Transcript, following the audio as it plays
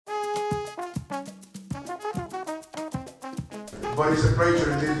But it's a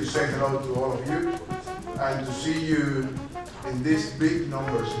pleasure indeed to say hello to all of you and to see you in these big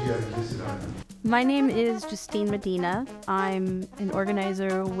numbers here in this event. My name is Justine Medina. I'm an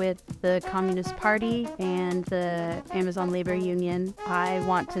organizer with the Communist Party and the Amazon Labor Union. I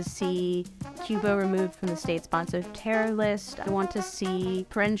want to see Cuba removed from the state-sponsored terror list. I want to see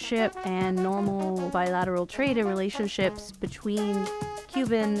friendship and normal bilateral trade and relationships between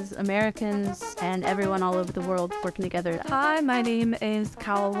Cubans, Americans, and everyone all over the world working together. Hi, my name is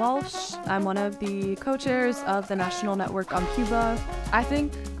Cal Walsh. I'm one of the co-chairs of the National Network on Cuba. I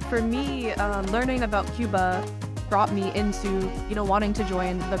think for me, learning about Cuba brought me into, wanting to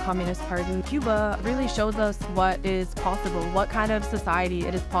join the Communist Party. Cuba really shows us what is possible, what kind of society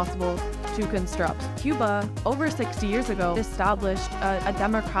it is possible to construct. Cuba, over 60 years ago, established a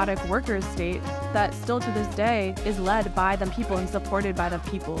democratic workers' state that still to this day is led by the people and supported by the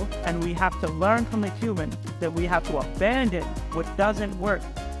people. And we have to learn from the Cubans that we have to abandon what doesn't work,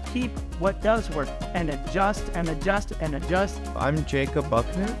 keep what does work, and adjust and adjust and adjust. I'm Jacob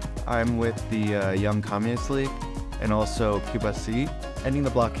Buckner. I'm with the Young Communist League and also CPUSA. Ending the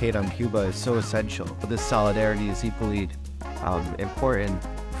blockade on Cuba is so essential. This solidarity is equally important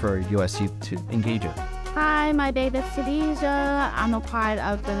for US youth to engage in. Hi, my name is Khadija. I'm a part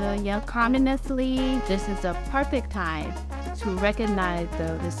of the Young Communist League. This is a perfect time to recognize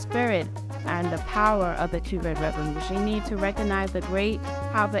the spirit and the power of the Cuban Revolution. We need to recognize the great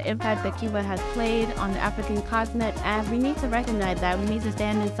powerful impact that Cuba has played on the African continent, and we need to recognize that. We need to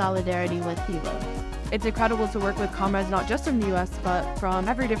stand in solidarity with Cuba. It's incredible to work with comrades not just from the US, but from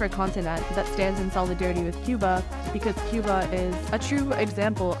every different continent that stands in solidarity with Cuba, because Cuba is a true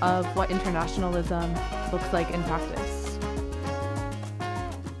example of what internationalism looks like in practice.